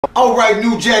Alright,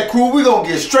 NewJackCrew, we're gonna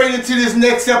get straight into this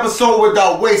next episode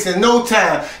without wasting no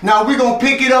time. Now we're gonna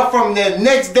pick it up from the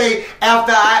next day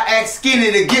after I asked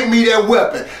Skinny to get me that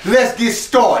weapon. Let's get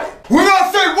started. When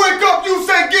I say wake up, you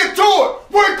say get to it.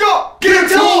 Wake up, get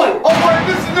to it. Alright,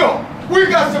 listen up. We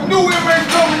got some new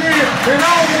inmates coming in, and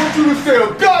I don't want you to say a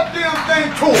goddamn thing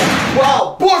to them. Well,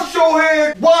 I'll bust your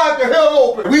head wide the hell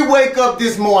open. We wake up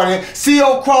this morning,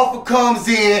 C.O. Crawford comes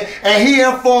in, and he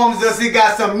informs us he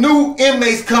got some new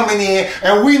inmates coming in,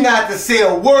 and we not to say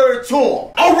a word to them.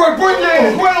 Alright, bring your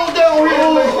ass right on down here,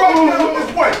 inmates, right down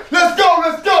this way. Let's go,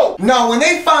 let's go. Now, when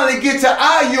they finally get to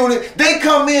our unit, they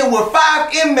come in with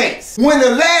 5 inmates. When the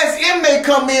last inmate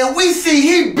come in, we see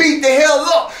he beat the hell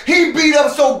up. He beat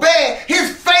up so bad,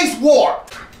 his face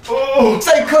warped.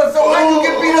 Say, cuz, so how you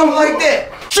get beat up like that?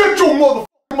 Shut your motherfucking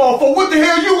mouth for what the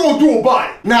hell you gonna do about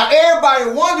it? Now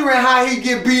everybody wondering how he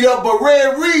get beat up, but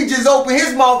Red Reed just opened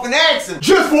his mouth and asked him,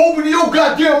 just for opening your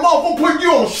goddamn mouth, I'm putting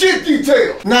you on shit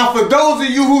detail. Now for those of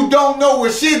you who don't know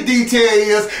what shit detail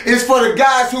is, it's for the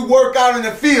guys who work out in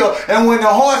the field, and when the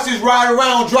horses ride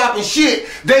around dropping shit,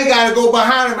 they gotta go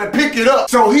behind them and pick it up.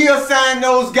 So he assigned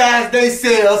those guys they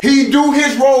cells, he do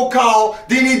his roll call,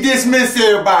 then he dismiss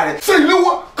everybody. Say, you know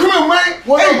what? Come here, man.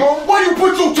 What hey, why you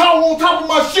put your towel on top of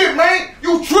my shit, man?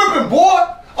 You tripping, boy.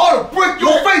 Ought to break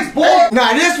your face, boy. Hey.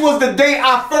 Now, this was the day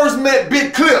I first met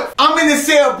Big Cliff. I'm in the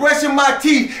cell brushing my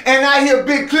teeth, and I hear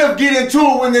Big Cliff get into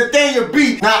it with Nathaniel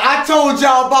B. Now, I told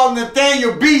y'all about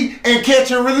Nathaniel B and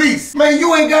catch and release. Man,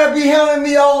 you ain't gotta be handling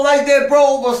me all like that,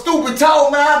 bro, over a stupid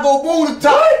towel, man. I go boo the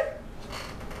top.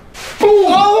 Boom.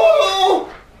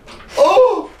 Oh,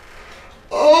 oh.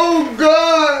 Oh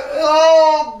God,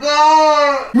 oh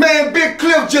God. Man, Big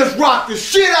Cliff just rocked the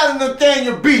shit out of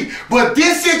Nathaniel B. But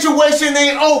this situation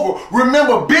ain't over.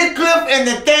 Remember, Big Cliff and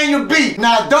Nathaniel B.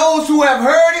 Now those who have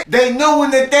heard it, they know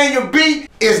what Nathaniel B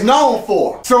is known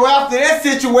for. So after that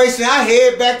situation, I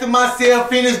head back to my cell,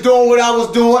 finish doing what I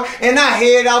was doing, and I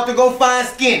head out to go find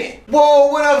Skinny.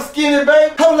 Whoa, what up, Skinny,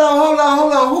 baby? Hold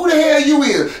on. Who the hell you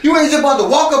is? You ain't just about to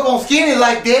walk up on Skinny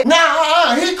like that.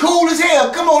 Nah, he cool as hell.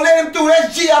 Come on, let him through.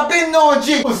 That's G. I been knowing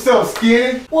G. What's up,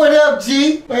 Skinny? What up,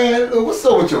 G? Man, what's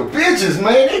up with your bitches,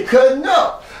 man? They cutting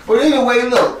up. But anyway,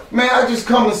 look, man, I just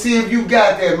come to see if you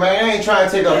got that, man. I ain't trying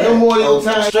to take up no more of your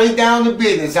time. Straight down to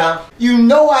business, huh? You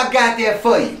know I got that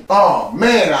for you. Oh,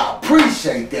 man, I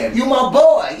appreciate that. You my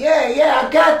boy. Yeah,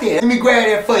 I got that. Let me grab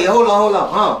that for you. Hold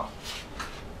on,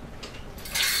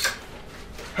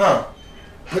 huh?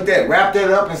 Put that, wrap that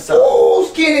up and stuff. Oh,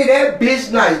 Skinny, that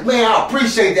bitch nice. Man, I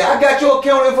appreciate that. I got your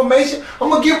account information. I'm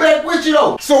gonna get back with you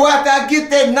though. So after I get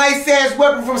that nice ass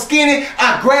weapon from Skinny,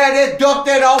 I grab that, duck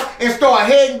that off, and start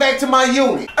heading back to my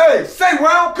unit. Hey, say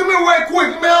Round, come here right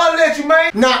quick. Man, I'll let you,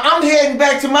 man. Now I'm heading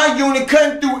back to my unit,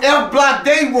 cutting through F block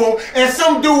day room, and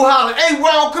some dude holler, hey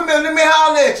Round, come here, let me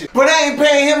holler at you. But I ain't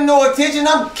paying him no attention.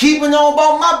 I'm keeping on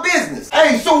about my business.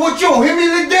 Hey, so what you hit me,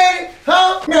 little daddy?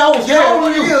 Huh? Man, I was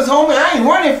calling you. Homie, I ain't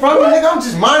running from you, nigga. I'm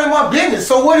just minding my business.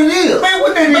 So what it is? Man,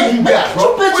 what that is you got,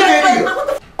 bro? What that is? What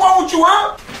the f wrong with you,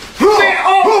 huh?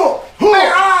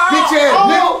 Bitch ass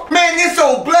nigga. Man, this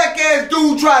old black ass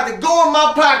dude tried to go in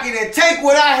my pocket and take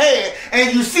what I had,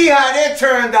 and you see how that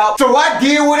turned out. So I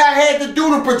did what I had to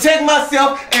do to protect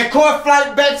myself and caught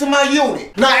flight back to my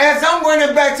unit. Now, as I'm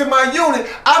running back to my unit,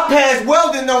 I passed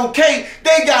Weldon on Kate.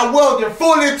 They got Weldon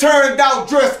fully turned out,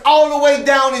 dressed all the way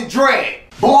down in drag.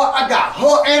 Boy, I got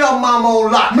her and her mama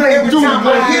on lock. Man, every time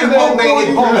I hit them, man,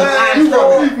 they hold the lines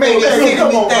from me. Man, they see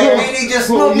me thing, man, they just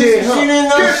smoke me some shit in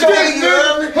the shade, you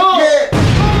know what I mean? Yeah.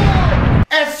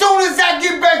 As soon as I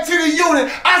get back to the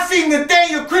unit, I see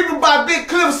Nathaniel creeping by Big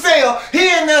Cliff's cell. He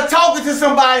in there talking to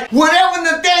somebody. Whatever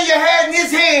Nathaniel had in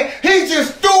his hand, he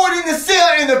just threw it in the cell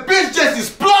and the bitch just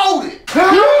exploded.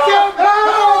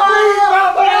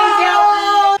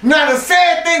 Now the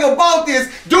sad thing about this,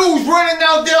 dude's running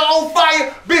out there on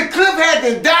fire. Big Cliff had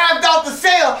to dive out the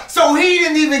cell, so he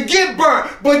didn't even get burnt.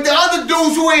 But the other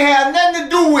dudes who ain't had nothing to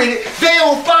do with it, they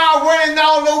on fire running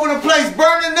all over the place,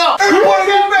 burning up. Everybody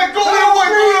get back, go that way,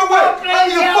 go that way. I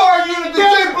need a fire unit to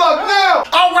J block now.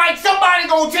 Alright, somebody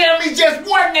gonna tell me just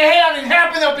what in the hell done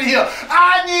happened up in here.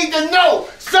 I need to know.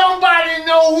 Somebody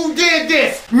know who did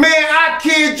this. Man, I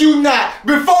kid you not.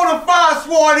 Before the fire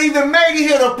squad even made it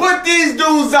here to put these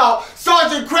dudes out,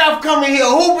 Sergeant Kraft coming here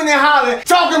hooping and hollering,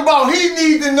 talking about he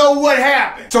needs to know what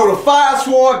happened. So the fire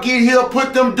squad get here,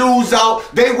 put them dudes out,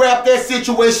 they wrap that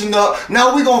situation up.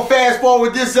 Now we gonna fast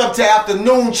forward this up to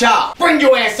afternoon, child. Bring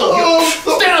your ass up here.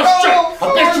 Stand up straight.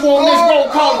 I bet you on this roll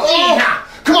call again.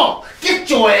 Come on, get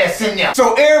your ass in there.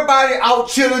 So everybody out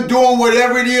chilling, doing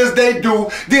whatever it is they do.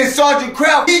 Then Sergeant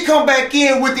Kraft, he come back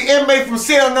in with the inmate from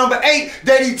cell number 8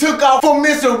 that he took off for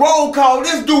missing roll call.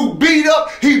 This dude beat up,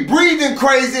 he breathing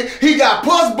crazy, he got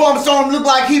pus bumps on him, look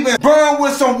like he been burned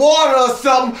with some water or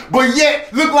something, but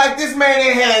yet look like this man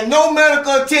ain't had no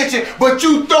medical attention, but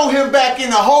you throw him back in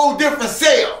a whole different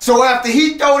cell. So after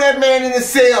he throw that man in the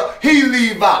cell, he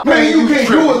leave out. Man, you can't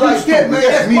do it like that, man.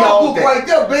 That's my book right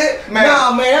there, man.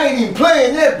 Nah, man, I ain't even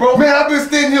playing that, bro. Man, I've been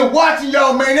sitting here watching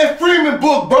y'all, man. That Freeman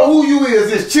book, bro. Who you is?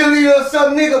 This cheerleader or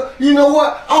something, nigga? You know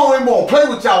what? I don't even want to play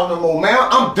with y'all no more, man.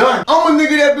 I'm done. I'm a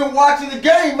nigga that been watching the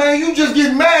game, man. You just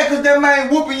get mad because that man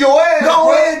whooping your ass.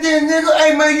 Go ahead then, nigga.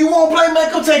 Hey, man, you won't play,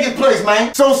 man? Come take his place,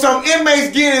 man. So some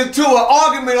inmates get into an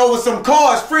argument over some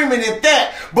cards, Freeman and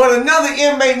that. But another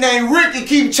inmate named Ricky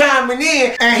keep chiming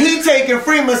in, and he taking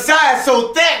Freeman's side,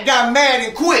 so that got mad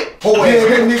and quit. Boy,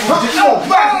 that nigga just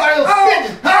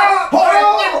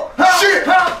shit.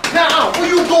 Now, where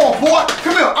you going, boy?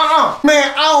 Come here.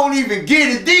 Man, I don't even get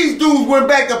it. These dudes went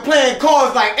back to playing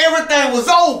cards like everything was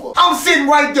over. I'm sitting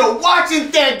right there watching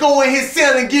that go in his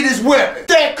cell and get his weapon.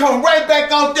 That come right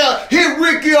back out there, hit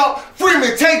Ricky up.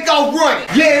 Freeman take off running.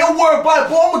 Yeah, don't worry about it,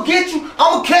 boy. I'm gonna get you.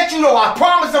 I'm gonna catch you though. I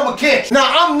promise I'm gonna catch you. Now,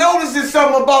 I'm noticing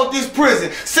something about this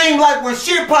prison. Seems like when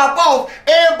shit pop off,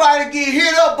 everybody get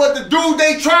hit up, but the dude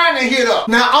they trying to hit up.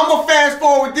 Now, I'm gonna fast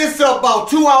forward this up about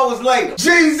 2 hours later.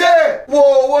 GZ!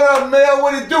 Whoa, what up, man?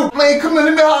 What it do? Man, come here,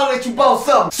 let me holler at you about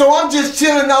something. So I'm just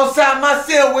chilling outside my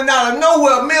cell when out of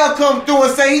nowhere, Mel come through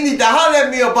and say he need to holler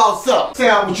at me about something. Say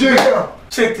I'm with you.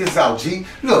 Check this out, G.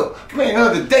 Look, man, the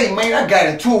other day, man, I got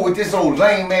into it with this old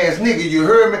lame-ass nigga, you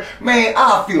heard me? Man,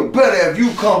 I feel better if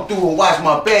you come through and watch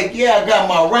my back. Yeah, I got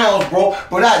my rounds, bro,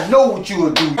 but I know what you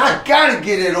would do. I gotta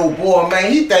get that old boy, man.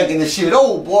 He thinking the shit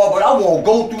old boy, but I wanna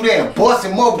go through there and bust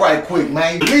him up right quick,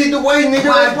 man. Lead the way, nigga.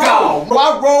 My dog. Bro,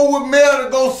 I roll with Mel to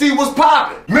go see what's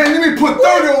poppin'. Man, let me put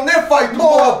 30 on that fight,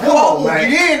 boy. Come on,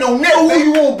 man. Get in on that. Who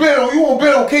you wanna bet on? You wanna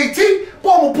bet on KT? Boy,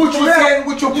 I'm gonna put you in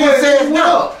with your pussy ass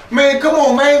now. Man, come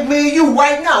on, man. Me and you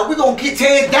right now. We gonna get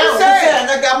teared down. What's that?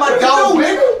 I got my dog,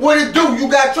 nigga. What it do? You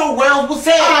got your rounds. What's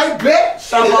that? I bet.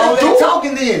 Stop all that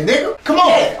talking then, nigga. Come on.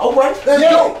 Yeah, all right. Let's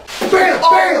go. Bam,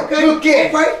 bam. Okay. Look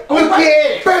at it. Look at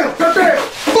it. Bam, bam, bam.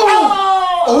 Boom.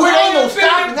 Oh, it ain't no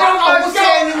stopping now. What's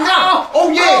happening now?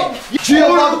 Oh, yeah.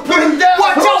 Jill about to put him down.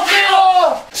 Watch out,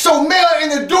 Mel. So Mel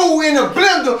and the dude in the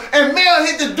blender, and Mel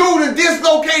hit the dude and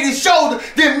dislocated his shoulder.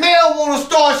 Then Mel wanna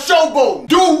start showboating.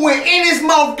 Dude went in his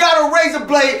mouth, got a razor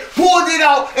blade, pulled it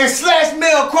out, and slashed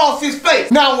Mel across his face.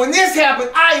 Now when this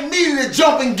happened, I immediately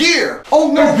jump in gear.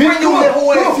 Oh no, bring your that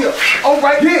whole ass here.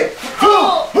 Alright, yeah.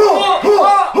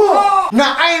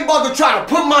 Now I ain't about to try to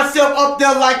put myself up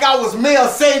there like I was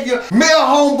Mel's savior. Mel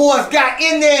homeboys got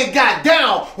in there and got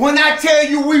down. When I tell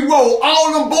you we rolled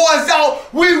all them boys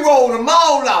out, we rolled them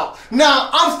all out. Now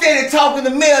I'm steady talking to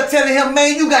Mel, telling him,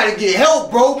 man, you gotta get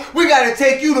help, bro. We gotta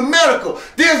take you to medical.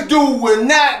 This dude will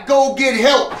not go get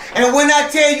help. And when I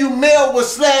tell you Mel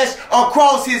was slashed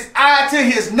across his eye to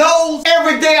his nose,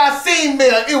 every day I seen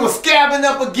Mel, it was scabbing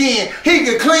up again. He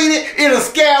could clean it, it'll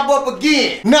scab up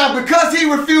again. Now because he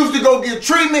refused to go get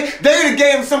treatment, they would've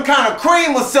gave him some kind of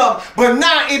cream or something, but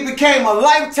now it became a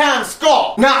lifetime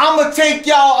scar. Now I'ma take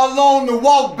y'all along the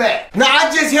walk back. Now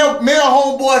I just helped Mel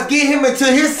homeboys get him into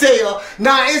his cell.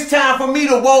 Now it's time for me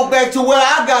to walk back to where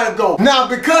I gotta go. Now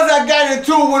because I got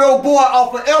into it with old boy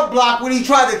off of F block when he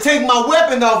tried to take my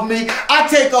weapon off me, I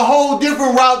take a whole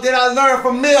different route that I learned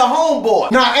from Mel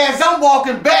homeboy. Now as I'm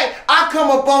walking back, I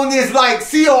come up on this like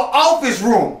sealed office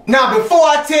room. Now before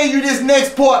I tell you this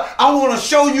next part, I want to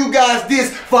show you guys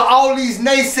this for all these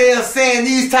naysayers saying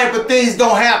these type of things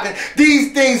don't happen.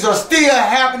 These things are still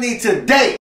happening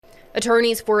today.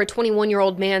 Attorneys for a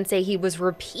 21-year-old man say he was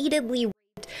repeatedly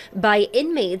raped by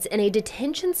inmates and a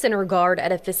detention center guard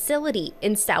at a facility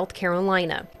in South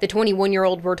Carolina. The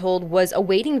 21-year-old, we're told, was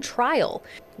awaiting trial.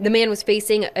 The man was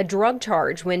facing a drug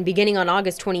charge when, beginning on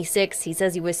August 26, he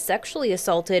says he was sexually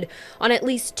assaulted on at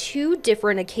least 2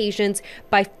 different occasions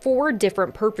by 4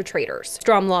 different perpetrators.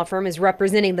 Strom Law Firm is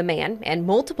representing the man and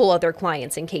multiple other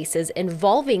clients in cases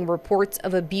involving reports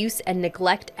of abuse and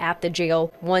neglect at the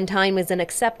jail. One time is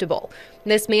unacceptable.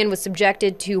 This man was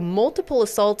subjected to multiple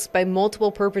assaults by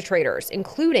multiple perpetrators,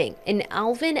 including an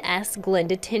Alvin S. Glenn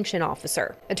detention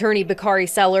officer. Attorney Bakari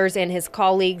Sellers and his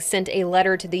colleagues sent a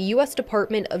letter to the U.S.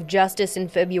 Department of Justice in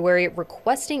February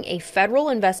requesting a federal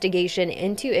investigation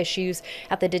into issues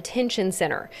at the detention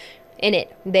center. In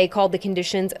it, they called the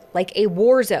conditions like a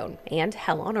war zone and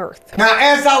hell on earth. Now,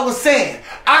 as I was saying,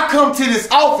 I come to this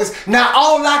office. Now,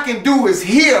 all I can do is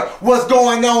hear what's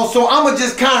going on. So I'm going to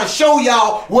just kind of show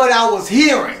y'all what I was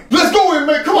hearing. Let's go in,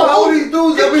 man. Come on. All these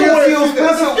dudes up in here.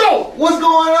 Let's go. What's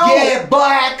going on? Yeah,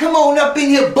 boy. Come on up in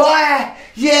here, boy.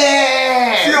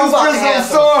 Yeah. I'm sorry.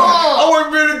 I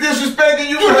wasn't really disrespecting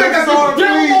you. I'm sorry.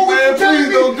 Please, man. Please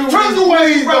don't do this.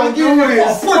 Please don't do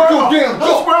this. What the damn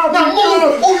dog? Now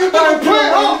move. Oh, you done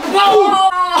playing, huh?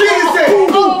 Get his ass.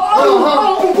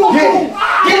 Yeah.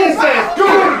 Get his ass.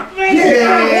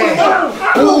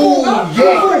 Yeah. Ooh,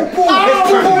 yeah. Let's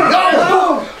turn it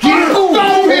on. Get him.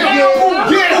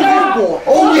 Yeah.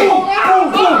 Oh, yeah.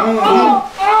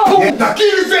 Now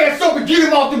get his ass up and get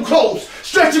him out them clothes.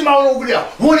 Stretch him out over there.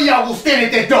 One of y'all will stand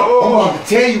at that door. I'm going to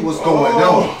tell you what's going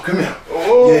on. Come here.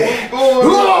 Yeah.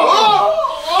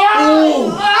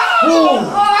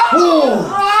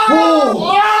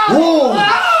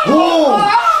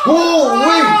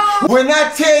 When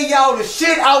I tell y'all the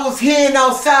shit I was hearing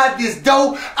outside this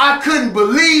door, I couldn't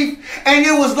believe. And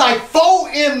it was like 4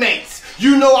 inmates.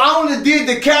 You know, I only did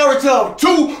the character of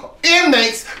 2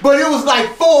 inmates, but it was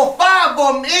like 4 or 5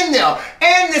 of them in there,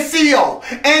 and the CO,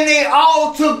 and they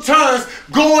all took turns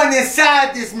going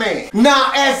inside this man.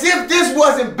 Now, as if this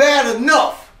wasn't bad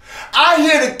enough, I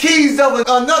hear the keys of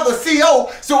another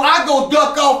CO, so I go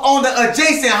duck off on the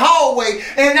adjacent hallway,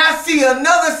 and I see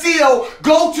another CO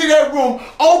go to that room,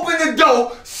 open the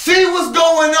door, see what's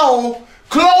going on,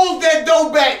 close that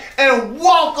door back, and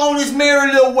walk on his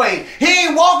merry little way. He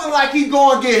ain't walking like he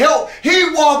going to get help. He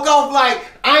walk off like,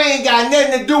 I ain't got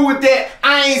nothing to do with that.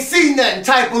 I ain't see nothing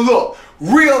type of look.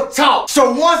 Real talk.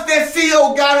 So once that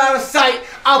CO got out of sight,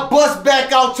 I bust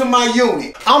back out to my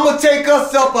unit. I'm going to take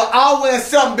us up an hour and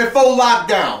something before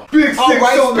lockdown. Big 6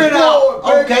 on the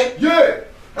board, okay. Yeah.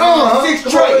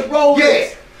 6 tray.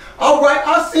 Yeah. All right.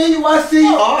 I see you.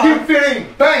 Keep fitting.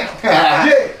 Bam.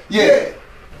 Yeah.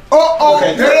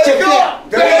 Okay, there you go.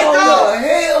 There you go.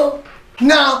 Hell.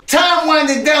 Now, time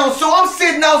winding down, so I'm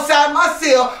sitting outside my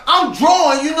cell, I'm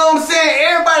drawing, you know what I'm saying?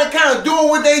 Everybody kind of doing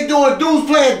what they doing. Dudes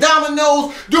playing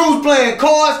dominoes, dudes playing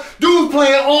cards, dudes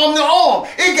playing arm to arm.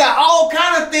 It got all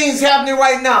kind of things happening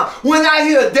right now. When I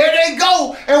hear, there they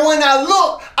go, and when I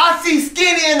look, I see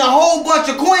Skinny and a whole bunch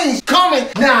of queens coming.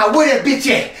 Nah, where that bitch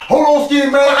at? Hold on,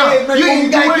 Skinny, man. You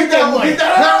ain't got to get that one.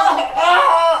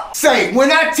 Say,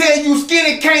 when I tell you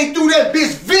Skinny came through that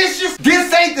bitch vicious,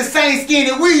 this ain't the same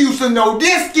Skinny we used to know.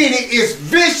 This Skinny is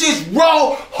vicious,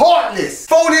 raw, heartless.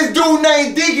 Before this dude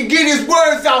named D could get his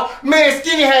words out, man,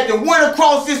 Skinny had to win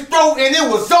across his throat and it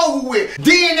was over with.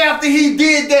 Then after he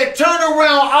did that, turned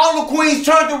around, all the queens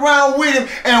turned around with him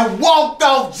and walked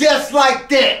off just like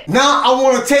that. Now I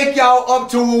want to take y'all up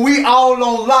to when we all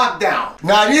on lockdown.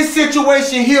 Now this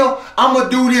situation here, I'm going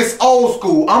to do this old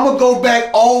school. I'm going to go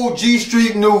back old G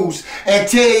Street News and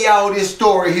tell y'all this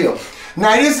story here.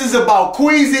 Now this is about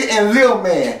Queezy and Lil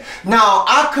Man. Now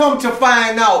I come to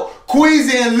find out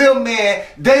Queezy and Lil Man,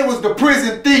 they was the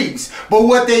prison thieves. But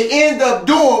what they end up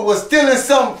doing was stealing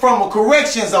something from a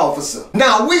corrections officer.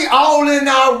 Now we all in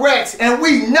our racks and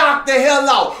we knocked the hell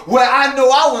out. Well, I know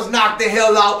I was knocked the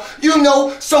hell out. You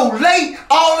know, so late,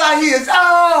 all I hear is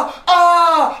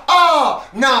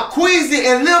Now Queezy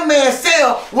and Lil Man's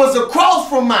cell was across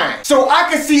from mine. So I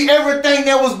could see everything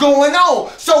that was going on.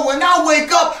 So when I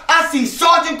wake up, I see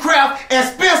Sergeant Kraft and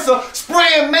Spencer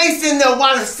spraying mace in there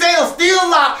while the cell's still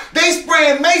locked. They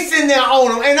spraying mace in there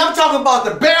on them, and I'm talking about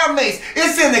the bear mace.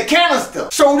 It's in the canister.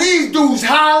 So these dudes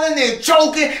hollering and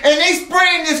choking, and they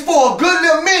spraying this for a good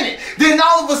little minute. Then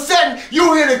all of a sudden,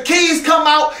 you hear the keys come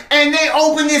out, and they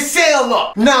open this cell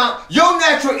up. Now, your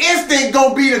natural instinct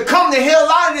gonna be to come the hell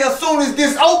out of there as soon as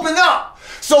this open up.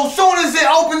 So soon as it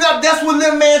opened up, that's what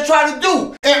Lil Man tried to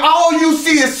do. And all you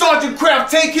see is Sergeant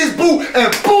Kraft take his boot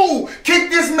and boom, kick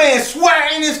this man square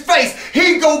in his face.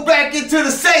 He go back into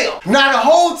the cell. Now the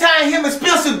whole time him and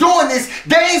Spencer doing this,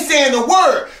 they ain't saying a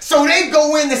word. So they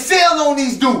go in the cell on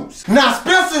these dudes. Now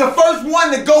Spencer the first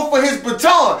one to go for his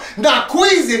baton. Now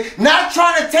Queezy, not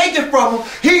trying to take it from him,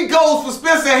 he goes for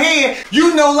Spencer's hand,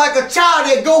 you know, like a child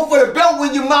that go for the belt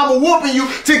when your mama whooping you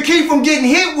to keep from getting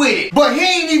hit with it. But he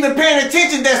ain't even paying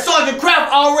attention that Sergeant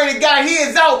Kraft already got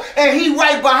his out and he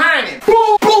right behind him.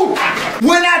 Boom, boom.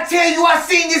 When I tell you I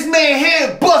seen this man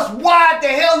head bust wide the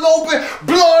hell open,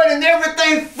 blood and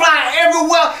everything fly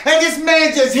everywhere somewhere and this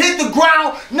man just hit the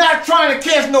ground, not trying to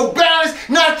catch no balance,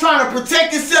 not trying to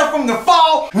protect himself from the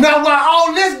fall. Now while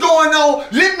all this going on,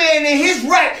 Lil Man in his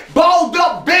rack balled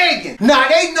up begging. Now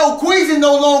they know Queezy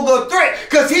no longer a threat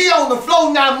because he on the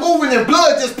floor not moving and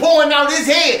blood just pouring out his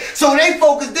head. So they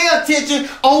focus their attention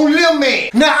on Lil Man.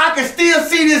 Now I can still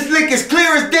see this lick as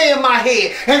clear as day in my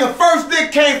head. And the first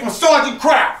lick came from Sergeant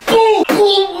Kraft.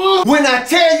 When I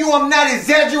tell you I'm not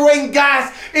exaggerating,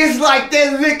 guys, it's like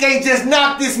that lick ain't just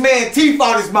knocked this man's teeth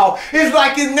out his mouth. It's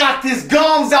like it knocked his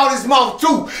gums out his mouth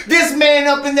too. This man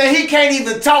up in there, he can't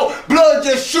even talk. Blood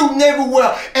just shooting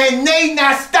everywhere. And they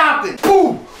not stopping.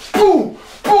 Boom, boom,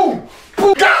 boom.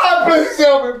 God please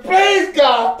help me, please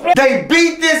God. Please. They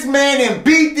beat this man and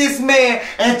beat this man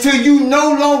until you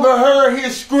no longer heard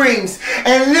his screams.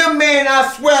 And Lil Man,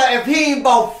 I swear, if he ain't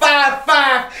about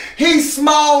 5'5", he's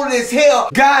small as hell.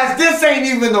 Guys, this ain't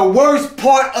even the worst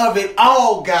part of it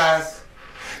all, guys.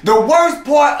 The worst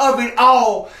part of it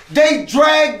all, they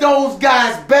dragged those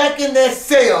guys back in their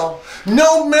cell.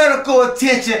 No medical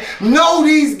attention. No,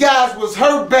 these guys was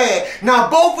hurt bad. Now,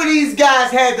 both of these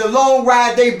guys had the long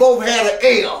ride. They both had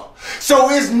an L. So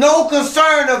it's no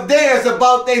concern of theirs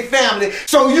about their family.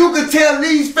 So you can tell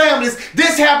these families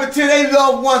this happened to their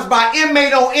loved ones by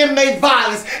inmate on inmate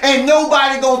violence, and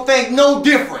nobody gonna think no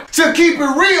different. To keep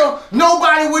it real,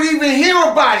 nobody would even hear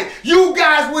about it. You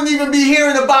guys wouldn't even be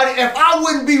hearing about it if I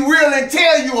wouldn't be real and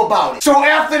tell you about it. So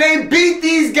after they beat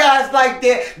these guys like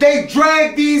that, they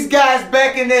dragged these guys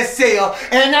back in their cell.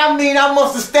 And I mean, I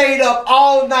must have stayed up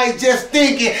all night just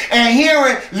thinking and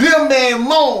hearing Lil Man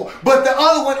moan. But the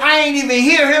other one, I ain't even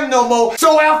hear him no more.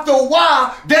 So after a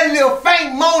while, that little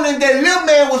faint moaning that Lil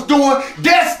Man was doing,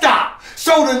 that stopped.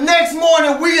 So the next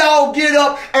morning, we all get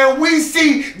up and we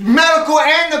see medical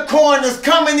and the coroners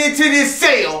coming into this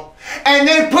cell, and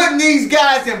they putting these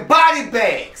guys in body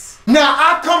bags. Now,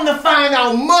 I come to find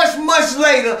out much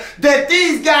later that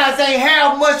these guys ain't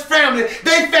have much family.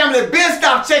 They family been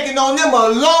stopped checking on them a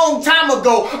long time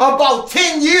ago, about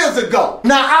 10 years ago.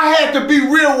 Now, I had to be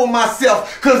real with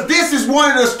myself because this is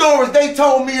one of the stories they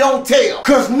told me don't tell.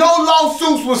 Because no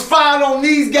lawsuits was filed on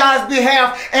these guys'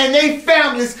 behalf, and they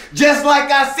families, just like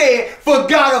I said,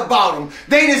 forgot about them.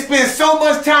 They done spent so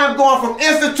much time going from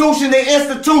institution to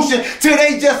institution till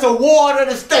they just a ward of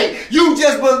the state. You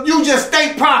just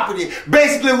state property.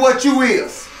 Basically what you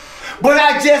is. But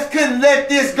I just couldn't let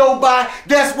this go by.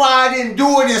 That's why I didn't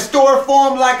do it in story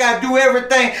form like I do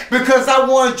everything, because I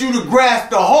wanted you to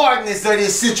grasp the hardness of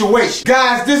this situation.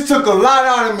 Guys, this took a lot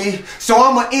out of me, so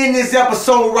I'm going to end this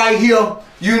episode right here.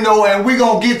 You know, and we're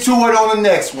going to get to it on the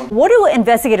next one. What do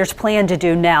investigators plan to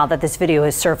do now that this video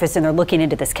has surfaced and they're looking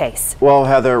into this case? Well,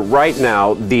 Heather, right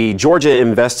now, the Georgia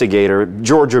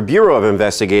Bureau of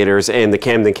Investigators and the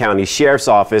Camden County Sheriff's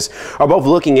Office are both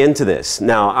looking into this.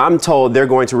 Now, I'm told they're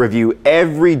going to review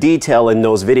every detail in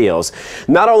those videos.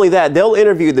 Not only that, they'll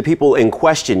interview the people in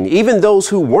question, even those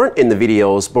who weren't in the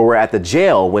videos but were at the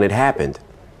jail when it happened.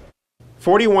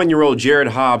 41-year-old Jared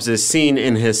Hobbs is seen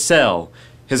in his cell.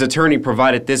 His attorney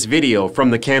provided this video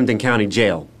from the Camden County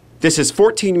Jail. This is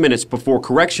 14 minutes before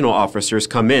correctional officers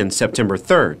come in September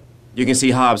 3rd. You can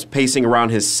see Hobbs pacing around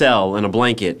his cell in a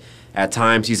blanket. At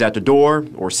times he's at the door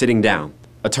or sitting down.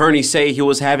 Attorneys say he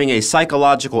was having a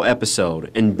psychological episode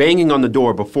and banging on the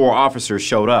door before officers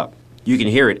showed up. You can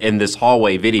hear it in this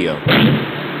hallway video.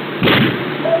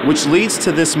 Which leads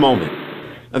to this moment.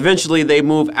 Eventually, they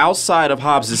move outside of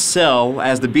Hobbs' cell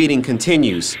as the beating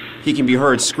continues. He can be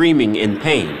heard screaming in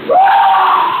pain.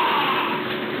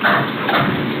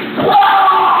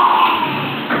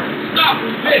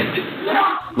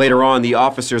 Later on, the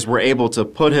officers were able to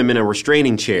put him in a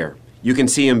restraining chair. You can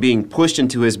see him being pushed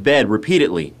into his bed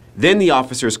repeatedly. Then the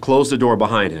officers close the door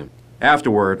behind him.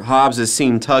 Afterward, Hobbs is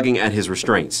seen tugging at his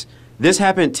restraints. This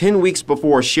happened 10 weeks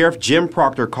before Sheriff Jim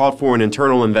Proctor called for an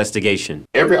internal investigation.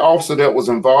 Every officer that was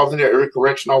involved in it, every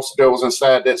correction officer that was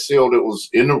inside that cell that was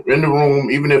in the room,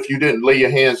 even if you didn't lay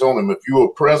your hands on them, if you were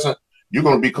present, you're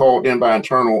going to be called in by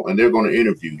internal and they're going to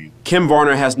interview you. Kim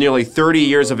Varner has nearly 30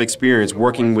 years of experience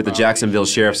working with the Jacksonville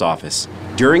Sheriff's Office.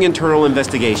 During internal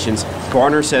investigations,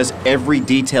 Varner says every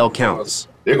detail counts.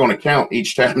 They're going to count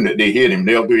each time that they hit him.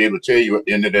 They'll be able to tell you at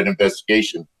the end of that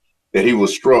investigation that he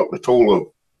was struck a total of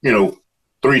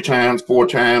 3 times, 4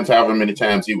 times, however many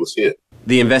times he was hit.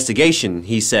 The investigation,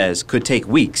 he says, could take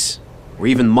weeks or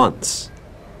even months.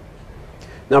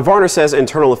 Now, Varner says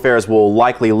Internal Affairs will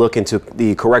likely look into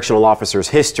the correctional officer's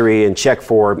history and check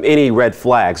for any red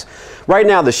flags. Right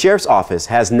now, the Sheriff's Office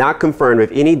has not confirmed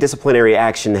if any disciplinary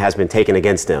action has been taken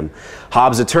against him.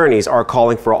 Hobbs' attorneys are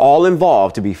calling for all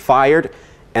involved to be fired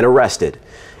and arrested.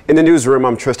 In the newsroom,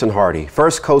 I'm Tristan Hardy.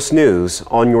 First Coast News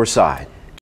on your side.